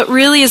Scripture is what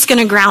really is going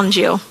to ground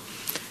you.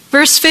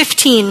 Verse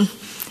 15,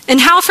 and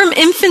how from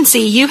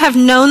infancy you have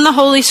known the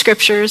Holy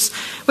Scriptures,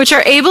 which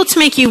are able to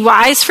make you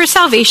wise for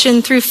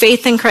salvation through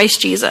faith in Christ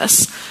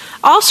Jesus.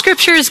 All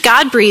Scripture is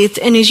God-breathed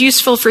and is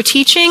useful for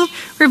teaching,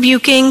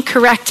 rebuking,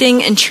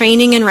 correcting, and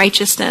training in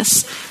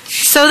righteousness,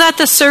 so that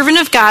the servant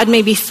of God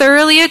may be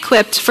thoroughly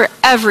equipped for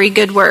every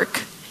good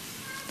work.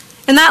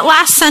 In that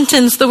last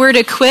sentence, the word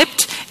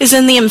equipped is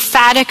in the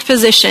emphatic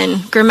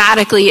position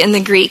grammatically in the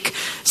Greek.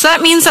 So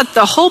that means that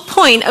the whole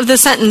point of the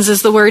sentence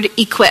is the word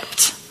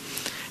equipped.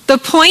 The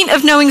point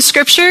of knowing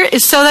Scripture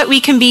is so that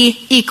we can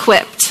be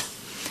equipped.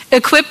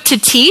 Equipped to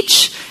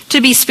teach,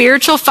 to be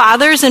spiritual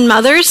fathers and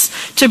mothers,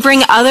 to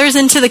bring others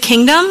into the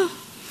kingdom.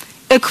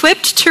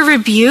 Equipped to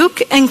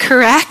rebuke and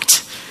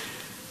correct.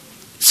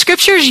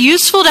 Scripture is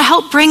useful to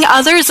help bring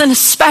others, and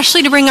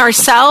especially to bring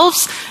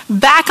ourselves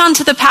back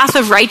onto the path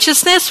of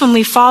righteousness when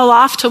we fall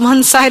off to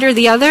one side or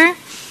the other.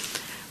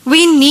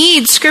 We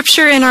need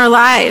scripture in our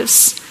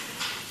lives.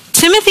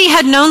 Timothy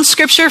had known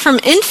scripture from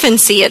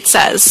infancy, it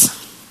says.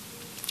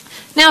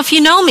 Now, if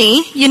you know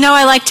me, you know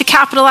I like to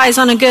capitalize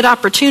on a good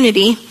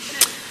opportunity.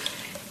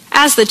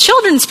 As the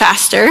children's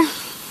pastor,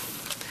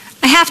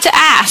 I have to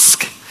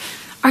ask,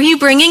 are you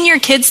bringing your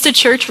kids to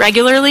church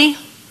regularly?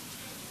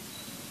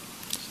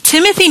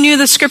 Timothy knew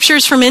the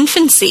scriptures from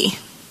infancy.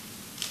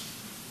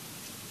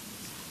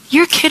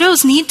 Your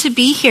kiddos need to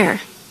be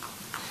here.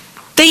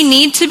 They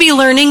need to be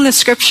learning the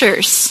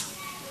scriptures.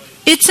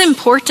 It's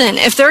important.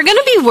 If they're going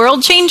to be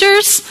world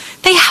changers,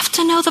 they have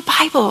to know the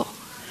Bible.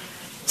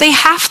 They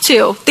have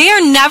to. They are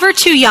never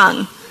too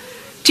young.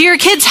 Do your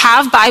kids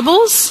have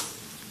Bibles?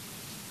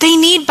 They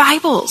need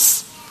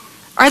Bibles.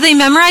 Are they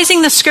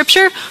memorizing the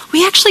scripture?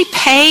 We actually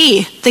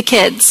pay the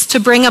kids to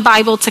bring a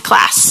Bible to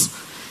class.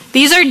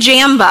 These are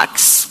jam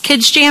bucks.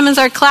 Kids Jam is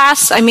our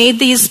class. I made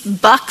these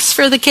bucks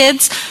for the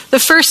kids. The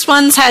first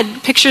ones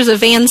had pictures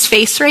of Van's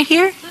face right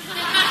here.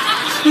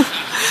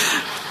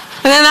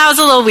 And then that was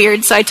a little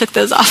weird, so I took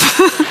those off.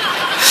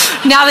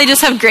 Now they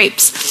just have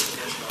grapes.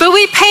 But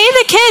we pay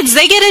the kids.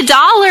 They get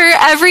 $1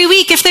 every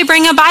week if they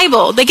bring a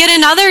Bible. They get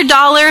another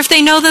 $1 if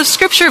they know the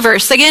scripture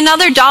verse. They get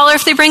another $1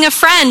 if they bring a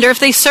friend or if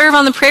they serve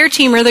on the prayer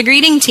team or the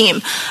greeting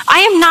team. I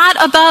am not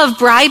above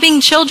bribing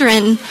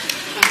children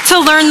to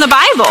learn the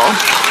Bible.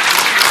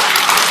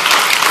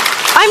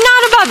 I'm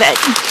not above it.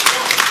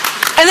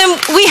 And then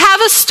we have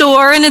a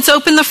store, and it's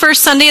open the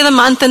first Sunday of the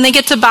month, and they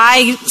get to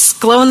buy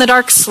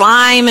glow-in-the-dark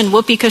slime and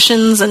whoopee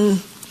cushions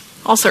and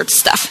all sorts of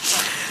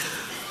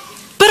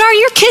stuff. But are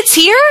your kids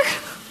here?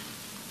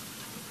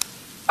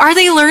 Are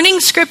they learning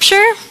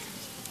scripture?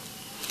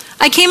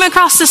 I came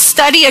across this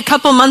study a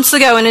couple months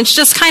ago, and it's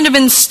just kind of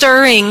been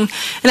stirring,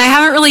 and I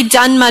haven't really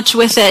done much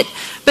with it.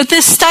 But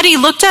this study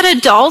looked at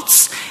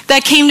adults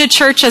that came to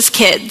church as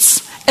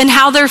kids and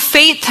how their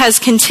faith has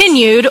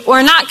continued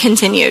or not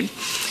continued.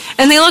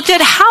 And they looked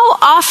at how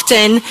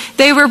often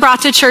they were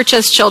brought to church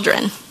as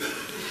children.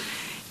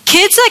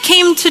 Kids that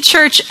came to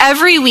church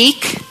every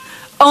week,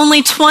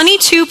 only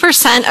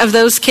 22% of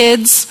those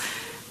kids,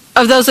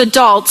 of those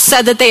adults,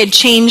 said that they had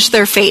changed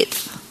their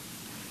faith.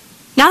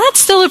 Now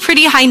that's still a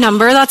pretty high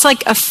number. That's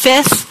like a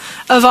fifth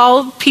of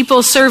all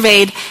people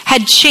surveyed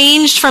had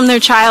changed from their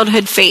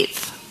childhood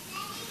faith.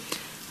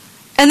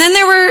 And then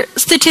there were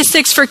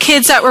statistics for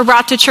kids that were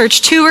brought to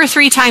church 2 or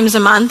 3 times a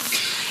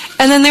month.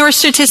 And then there were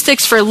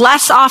statistics for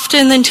less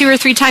often than 2 or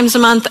 3 times a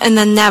month, and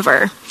then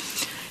never.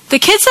 The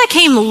kids that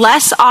came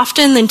less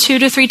often than 2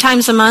 to 3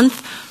 times a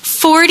month,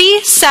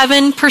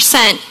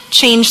 47%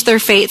 changed their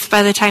faith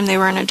by the time they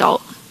were an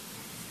adult.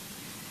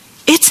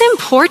 It's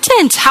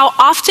important how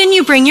often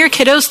you bring your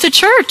kiddos to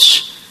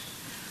church.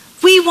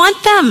 We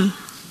want them.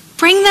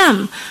 Bring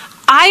them.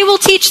 I will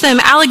teach them.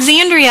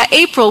 Alexandria,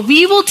 April,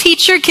 we will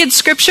teach your kids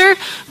scripture,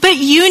 but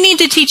you need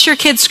to teach your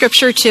kids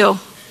scripture too.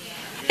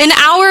 An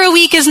hour a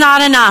week is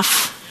not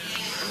enough.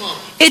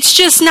 It's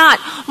just not.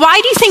 Why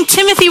do you think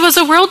Timothy was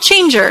a world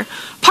changer?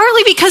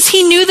 Partly because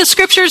he knew the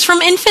scriptures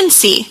from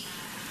infancy.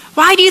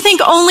 Why do you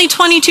think only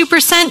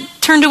 22%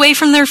 turned away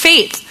from their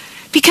faith?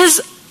 Because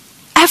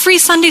every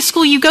Sunday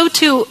school you go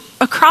to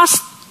across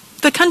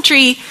the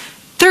country,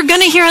 they're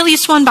going to hear at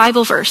least one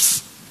Bible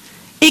verse.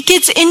 It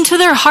gets into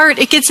their heart.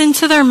 It gets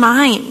into their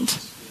mind.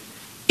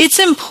 It's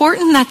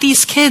important that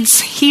these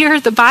kids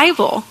hear the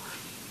Bible.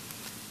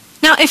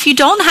 Now, if you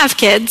don't have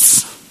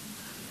kids,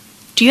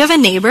 do you have a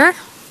neighbor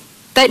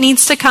that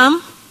needs to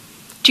come?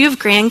 Do you have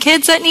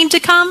grandkids that need to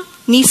come?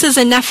 Nieces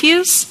and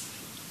nephews?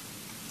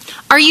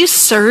 Are you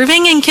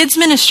serving in kids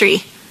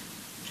ministry?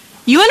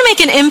 You want to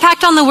make an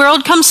impact on the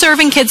world? Come serve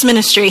in kids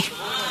ministry.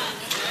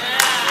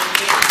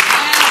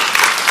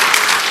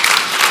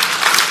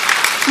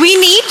 We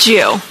need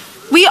you.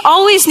 We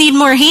always need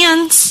more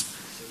hands.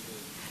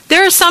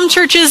 There are some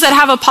churches that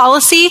have a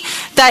policy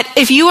that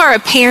if you are a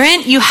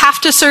parent, you have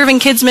to serve in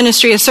kids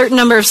ministry a certain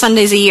number of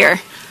Sundays a year.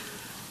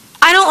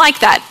 I don't like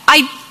that.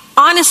 I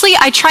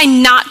try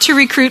not to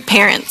recruit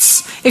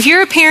parents. If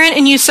you're a parent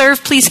and you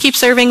serve, please keep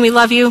serving. We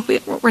love you.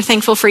 We're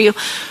thankful for you.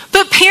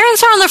 But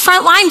parents are on the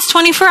front lines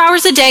 24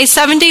 hours a day,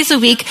 7 days a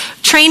week,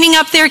 training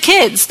up their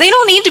kids. They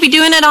don't need to be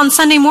doing it on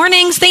Sunday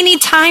mornings. They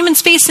need time and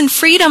space and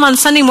freedom on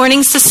Sunday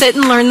mornings to sit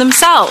and learn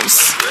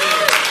themselves.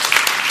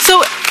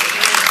 So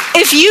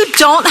if you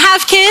don't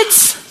have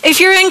kids, if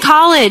you're in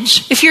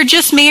college, if you're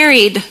just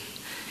married,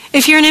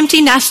 if you're an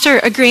empty nester,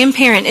 a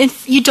grandparent,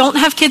 if you don't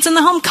have kids in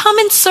the home, come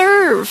and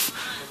serve.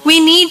 We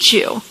need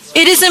you.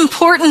 It is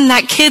important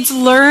that kids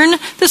learn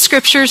the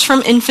scriptures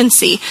from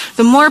infancy.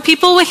 The more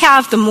people we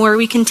have, the more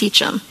we can teach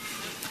them.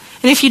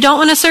 And if you don't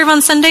want to serve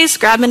on Sundays,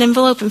 grab an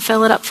envelope and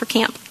fill it up for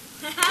camp.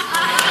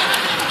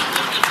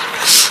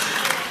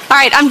 All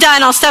right, I'm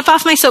done. I'll step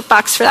off my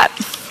soapbox for that.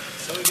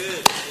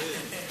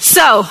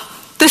 So,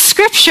 the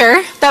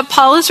scripture that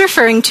Paul is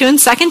referring to in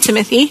 2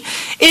 Timothy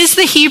is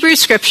the Hebrew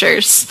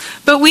scriptures.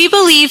 But we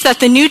believe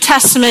that the New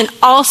Testament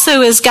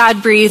also is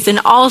God-breathed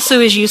and also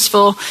is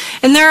useful.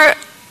 And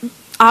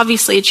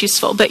obviously it's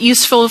useful, but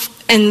useful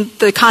in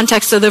the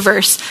context of the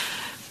verse.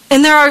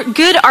 And there are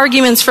good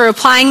arguments for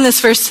applying this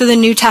verse to the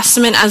New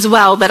Testament as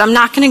well, but I'm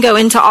not going to go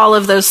into all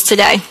of those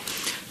today.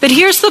 But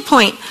here's the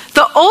point.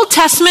 The Old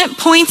Testament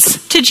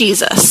points to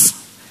Jesus.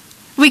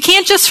 We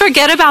can't just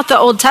forget about the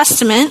Old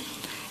Testament.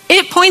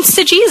 It points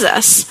to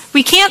Jesus.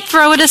 We can't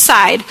throw it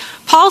aside.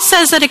 Paul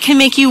says that it can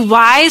make you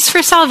wise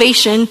for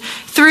salvation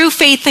through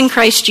faith in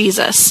Christ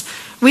Jesus.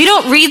 We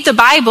don't read the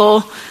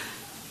Bible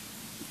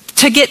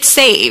to get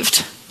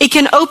saved. It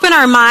can open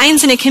our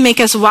minds and it can make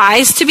us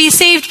wise to be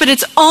saved, but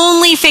it's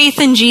only faith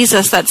in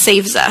Jesus that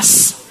saves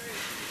us.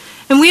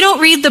 And we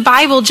don't read the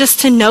Bible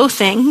just to know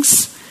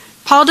things.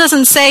 Paul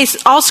doesn't say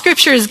all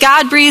scripture is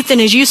God-breathed and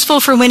is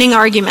useful for winning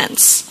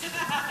arguments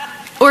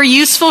or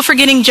useful for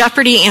getting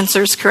Jeopardy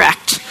answers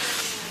correct.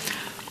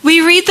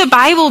 We read the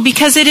Bible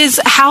because it is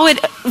how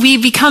we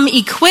become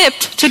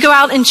equipped to go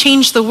out and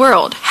change the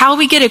world, how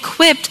we get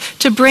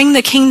equipped to bring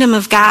the kingdom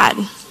of God.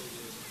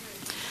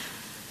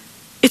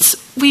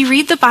 We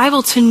read the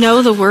Bible to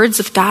know the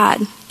words of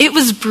God. It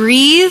was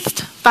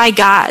breathed by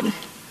God.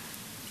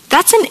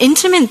 That's an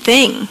intimate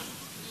thing.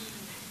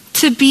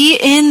 To be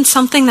in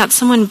something that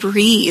someone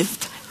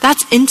breathed,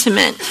 that's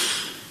intimate.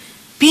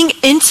 Being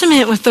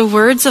intimate with the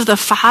words of the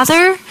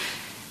Father,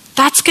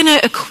 that's going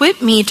to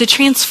equip me to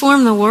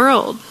transform the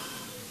world.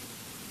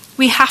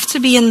 We have to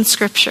be in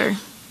Scripture.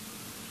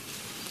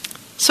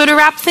 So to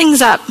wrap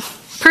things up,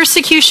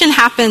 persecution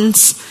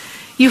happens.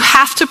 You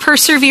have to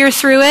persevere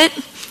through it,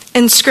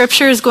 and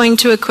Scripture is going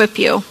to equip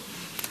you.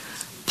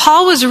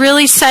 Paul was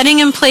really setting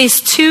in place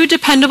 2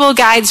 dependable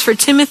guides for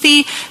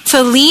Timothy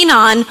to lean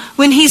on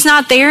when he's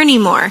not there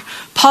anymore.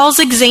 Paul's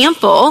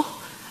example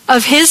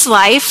of his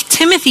life,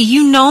 Timothy,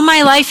 you know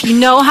my life, you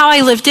know how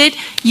I lived it,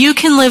 you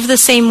can live the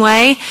same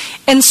way,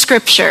 and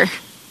Scripture.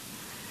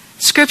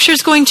 Scripture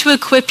is going to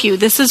equip you.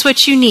 This is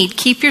what you need.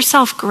 Keep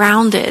yourself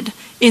grounded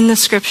in the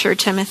Scripture,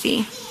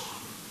 Timothy.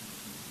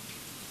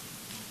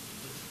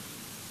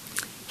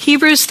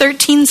 Hebrews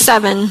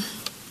 13:7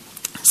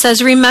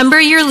 says,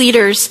 remember your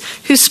leaders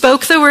who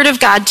spoke the word of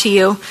God to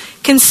you.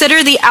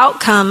 Consider the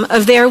outcome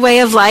of their way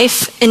of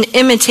life and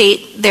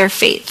imitate their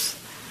faith.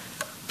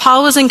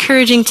 Paul was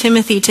encouraging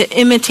Timothy to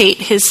imitate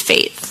his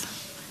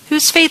faith.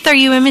 Whose faith are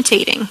you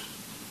imitating?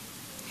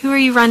 Who are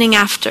you running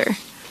after?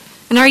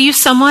 And are you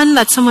someone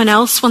that someone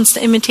else wants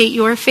to imitate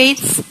your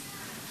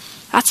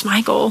faith? That's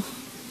my goal.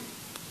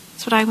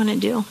 That's what I want to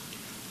do.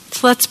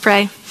 So let's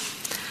pray.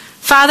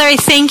 Father, I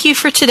thank you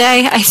for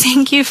today. I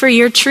thank you for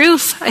your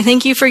truth. I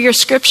thank you for your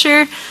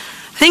Scripture. I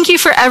thank you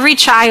for every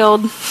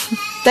child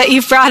that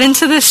you've brought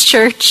into this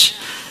church.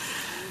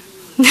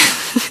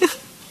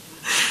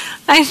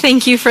 I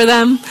thank you for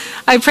them.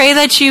 I pray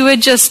that you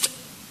would just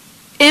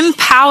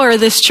empower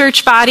this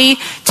church body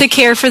to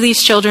care for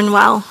these children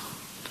well,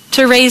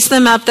 to raise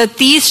them up, that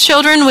these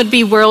children would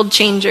be world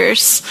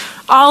changers.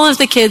 All of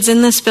the kids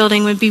in this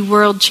building would be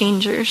world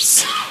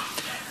changers.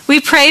 We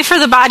pray for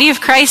the body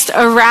of Christ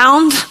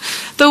around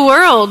the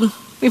world.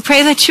 We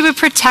pray that you would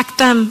protect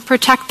them,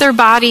 protect their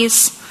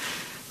bodies,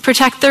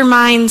 protect their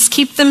minds,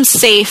 keep them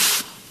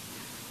safe,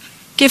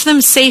 give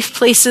them safe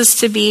places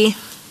to be.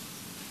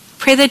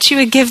 Pray that you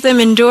would give them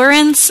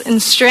endurance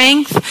and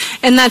strength,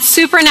 and that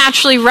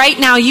supernaturally right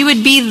now you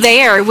would be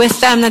there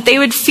with them, that they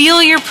would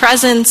feel your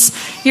presence,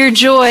 your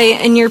joy,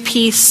 and your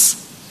peace.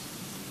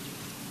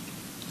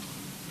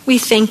 We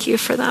thank you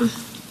for them.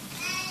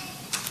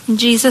 In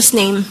Jesus'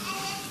 name.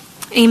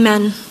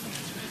 Amen.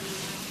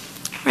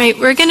 All right,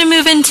 we're going to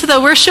move into the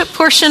worship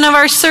portion of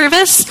our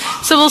service.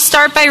 So we'll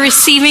start by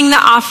receiving the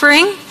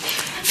offering.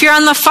 If you're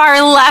on the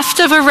far left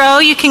of a row,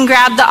 you can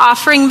grab the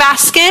offering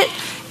basket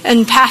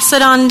and pass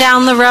it on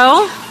down the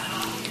row.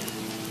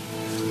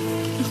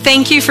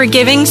 Thank you for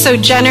giving so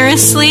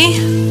generously.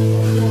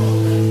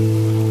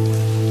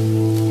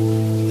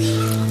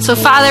 So,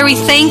 Father, we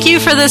thank you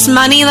for this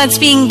money that's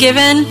being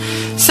given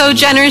so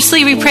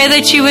generously. We pray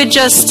that you would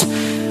just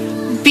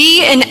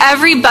be in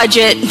every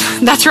budget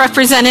that's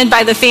represented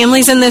by the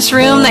families in this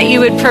room, that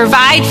you would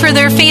provide for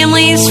their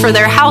families, for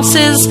their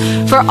houses,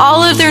 for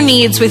all of their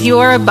needs with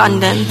your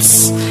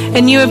abundance.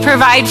 And you would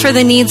provide for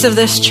the needs of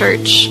this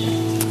church.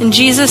 In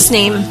Jesus'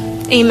 name,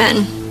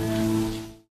 amen.